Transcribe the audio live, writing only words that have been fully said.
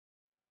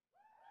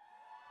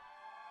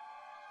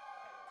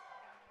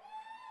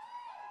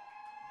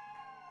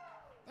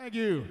Thank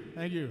you.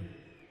 Thank you.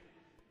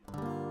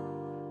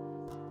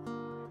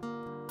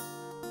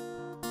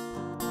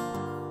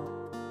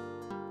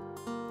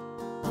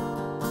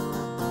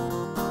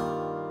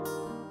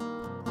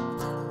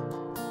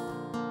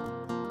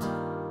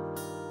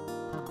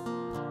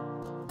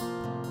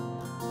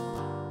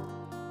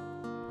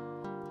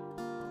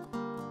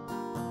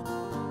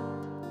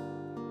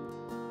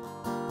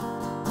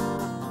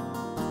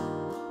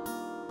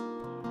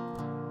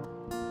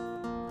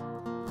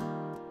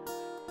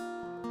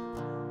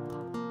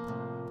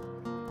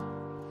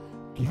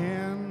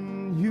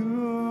 Can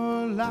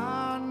you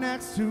lie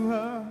next to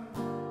her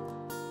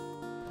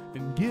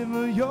and give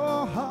her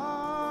your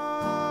heart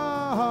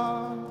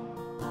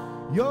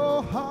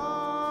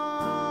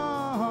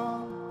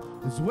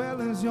as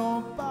well as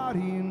your body?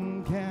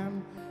 And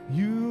can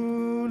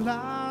you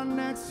lie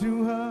next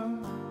to her,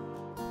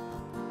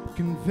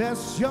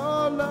 confess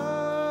your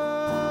love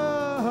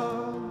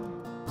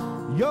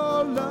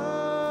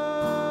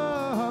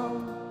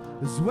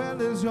as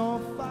well as your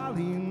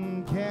folly?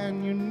 And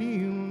can you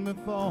kneel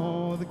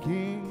before the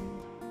King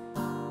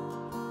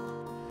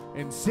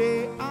and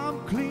say,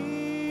 I'm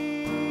clean,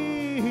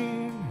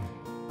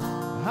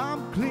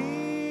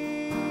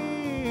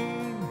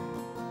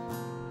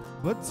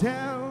 but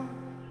tell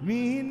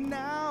me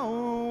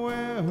now,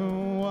 where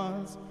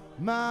was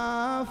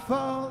my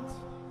fault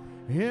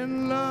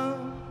in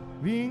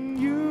loving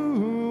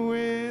you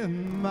with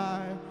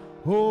my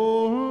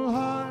whole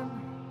heart?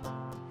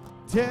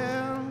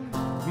 Tell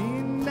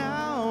me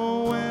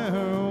now, where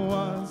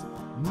was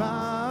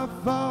my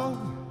fault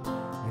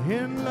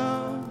in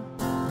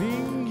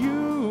loving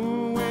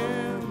you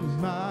with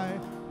my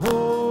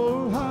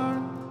whole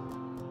heart?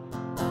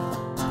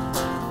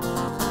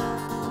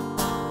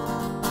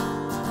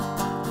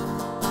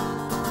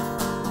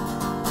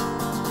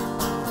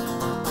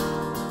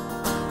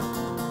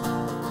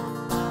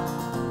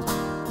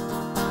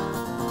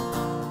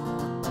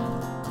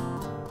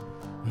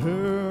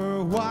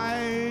 Her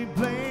white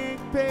blank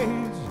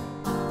page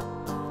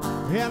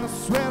and a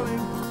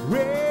swelling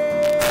red.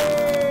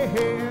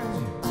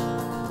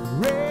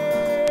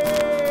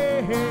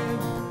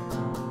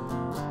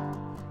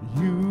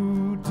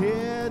 You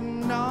did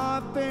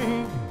not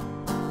think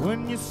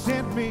when you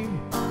sent me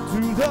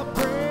to the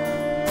brain.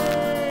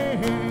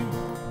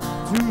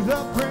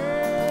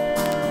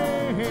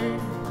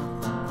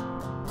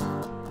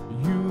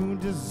 You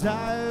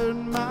desired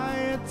my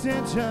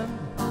attention,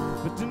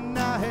 but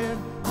denied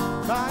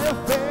my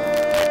affections.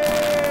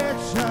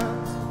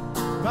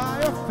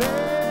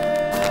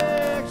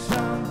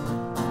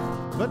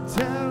 But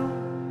tell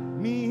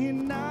me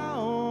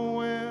now,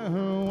 where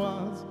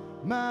was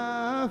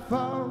my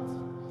fault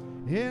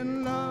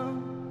in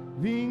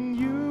loving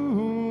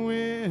you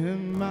with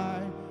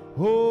my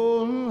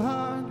whole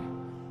heart?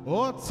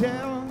 Or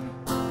tell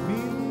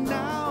me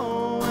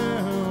now,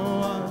 where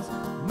was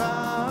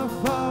my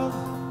fault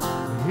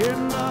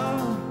in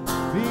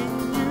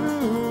loving you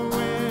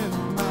with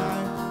my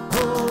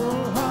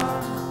whole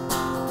heart?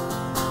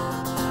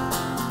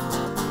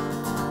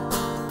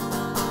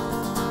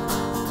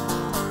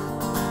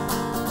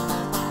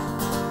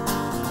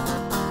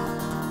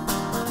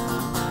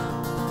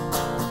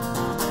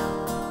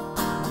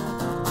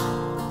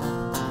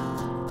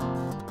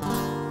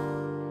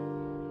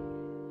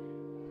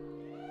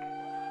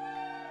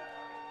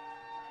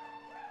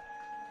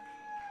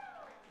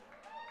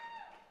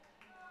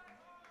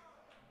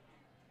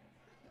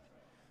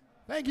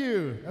 Thank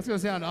you. That's going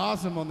to sound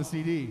awesome on the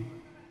CD.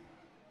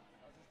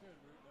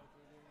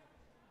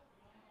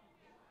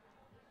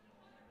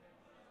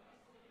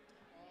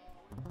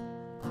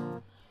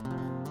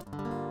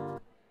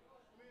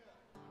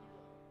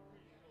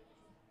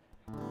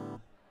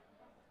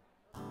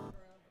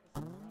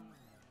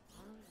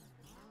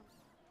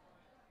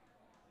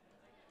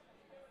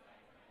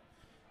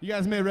 You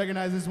guys may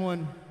recognize this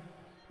one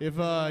if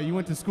you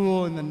went to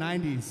school in the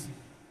 90s.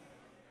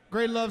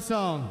 Great love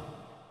song.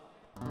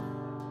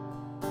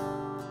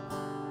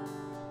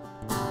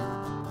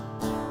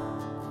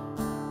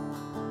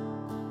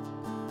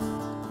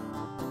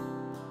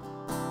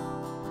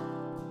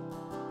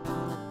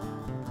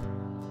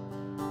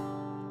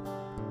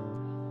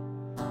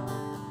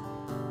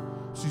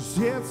 She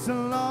sits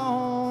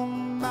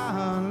along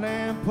my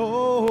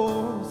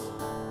lamppost,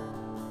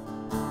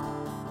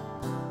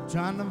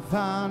 trying to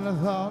find a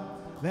thought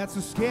that's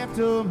escaped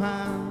her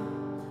mind.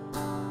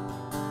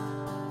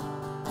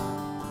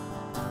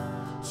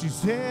 She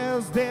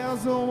says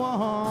there's the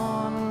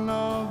one I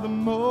love the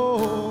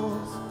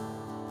most,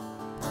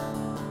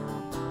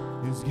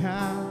 his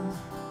kind,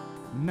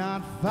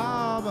 not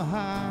far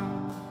behind.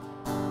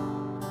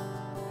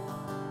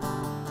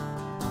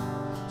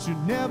 She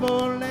never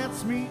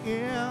lets me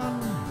in,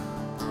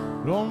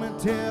 only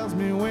tells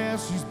me where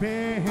she's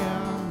been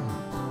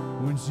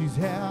when she's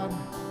had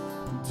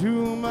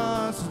too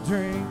much to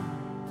drink.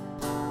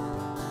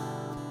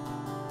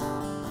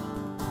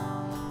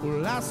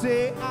 Well, I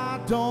say I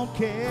don't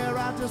care,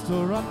 I just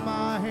run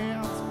my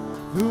hands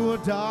through her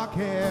dark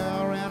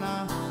hair, and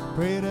I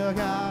pray to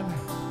God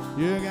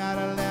You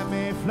gotta let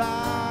me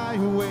fly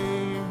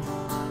away.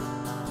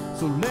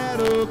 So let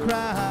her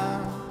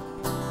cry.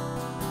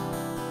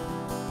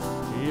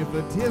 If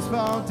the tears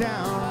fall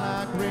down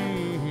like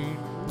rain,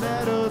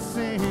 let her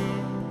sing.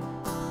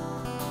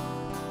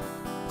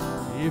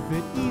 If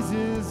it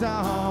eases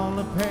all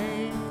the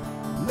pain,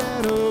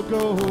 let her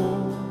go.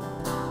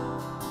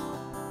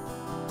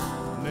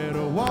 Let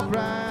her walk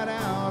right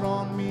out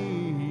on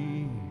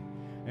me.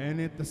 And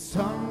if the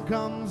sun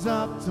comes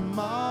up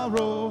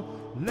tomorrow,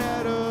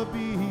 let her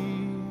be.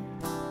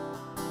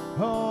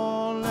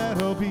 Oh, let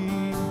her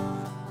be.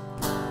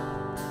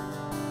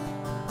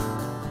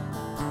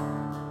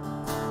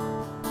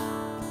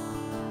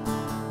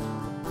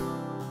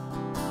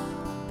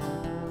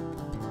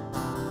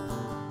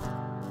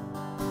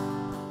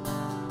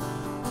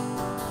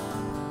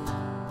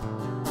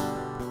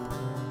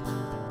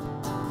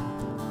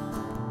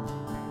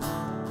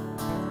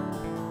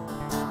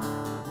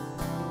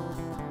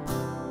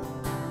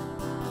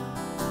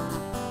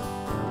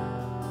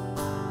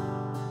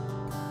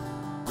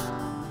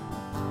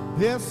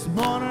 This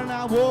morning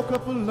I woke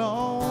up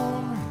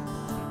alone,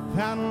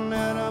 found a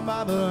letter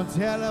by the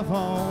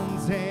telephone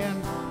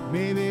saying,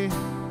 maybe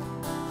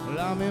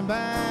I'll be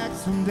back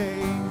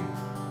someday.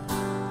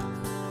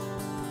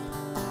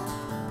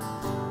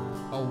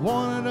 I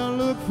wanted to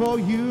look for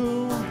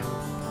you.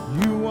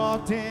 You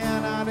walked in,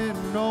 I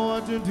didn't know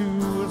what to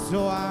do,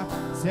 so I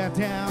sat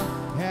down,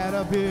 had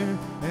a beer,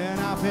 and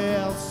I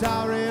felt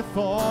sorry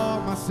for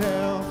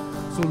myself.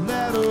 So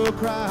let her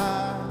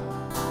cry.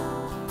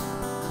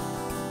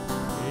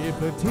 If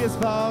the tears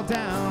fall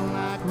down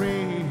like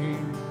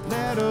rain,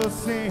 let her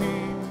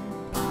sing.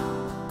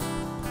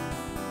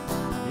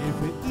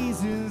 If it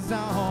eases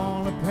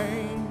all the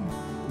pain,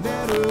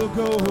 let her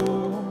go.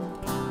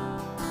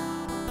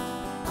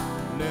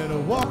 Let her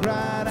walk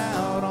right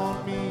out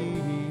on me.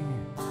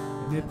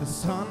 And if the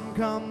sun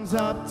comes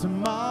up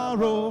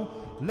tomorrow,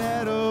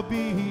 let her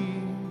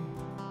be.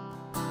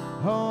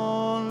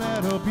 Oh,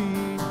 let her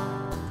be.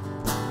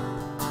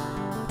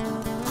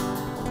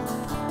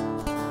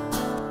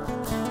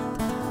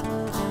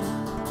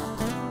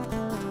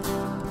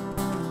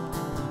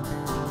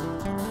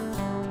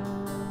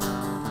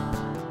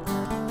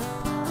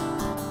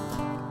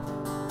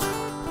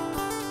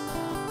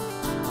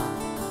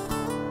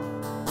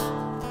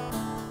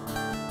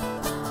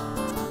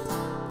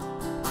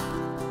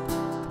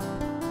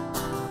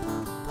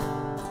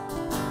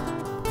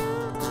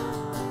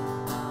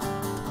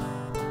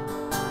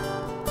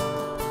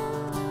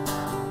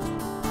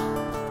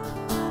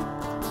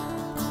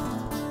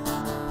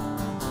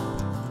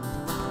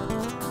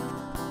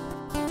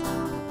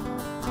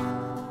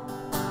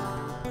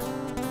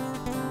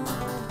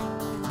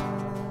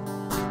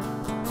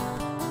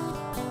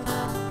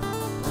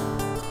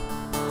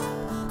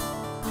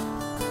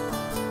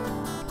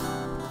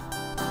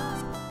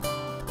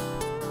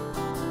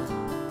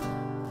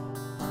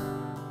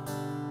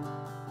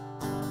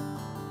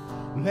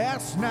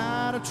 Last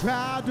night I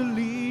tried to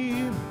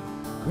leave,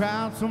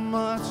 cried so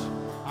much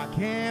I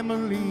can't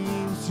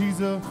believe she's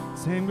the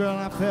same girl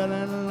I fell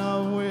in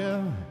love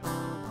with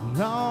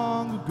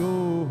long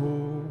ago.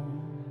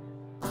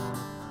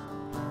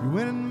 You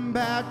went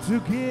back to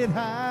get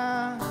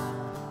high,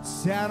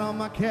 sat on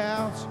my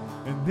couch,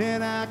 and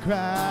then I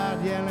cried,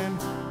 yelling,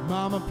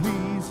 Mama,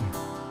 please,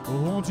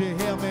 won't you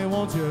help me,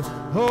 won't you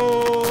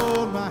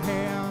hold my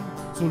hand?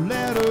 So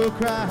let her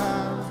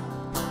cry.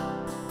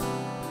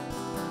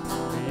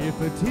 If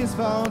the tears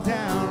fall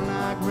down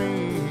like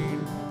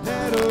rain,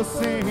 let her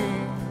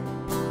sing.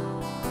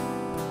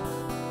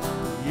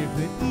 If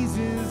it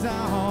eases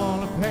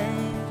all the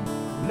pain,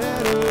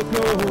 let her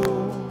go.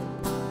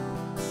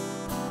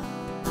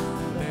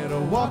 Let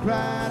her walk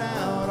right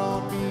out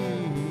on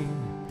me.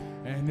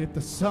 And if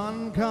the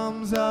sun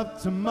comes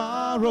up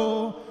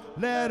tomorrow,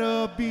 let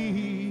her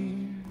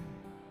be.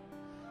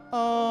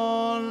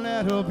 Oh,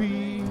 let her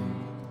be.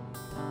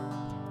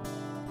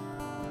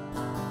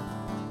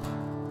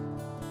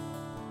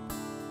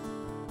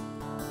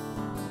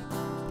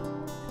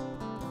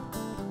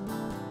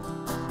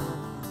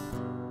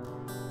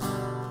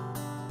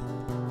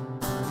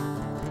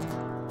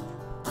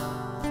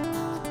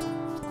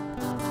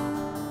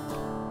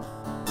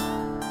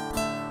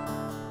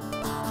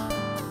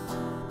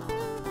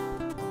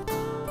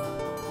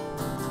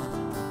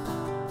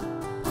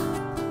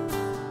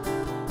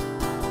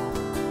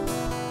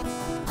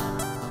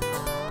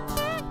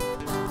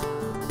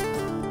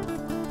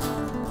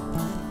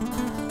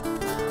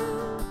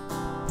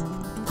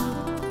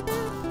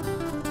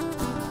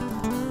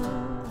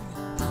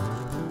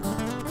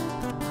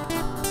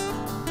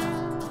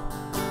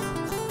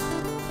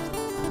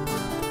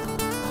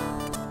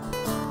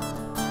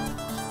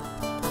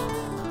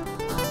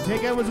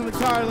 Jake Edwards on the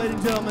guitar, ladies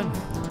and gentlemen.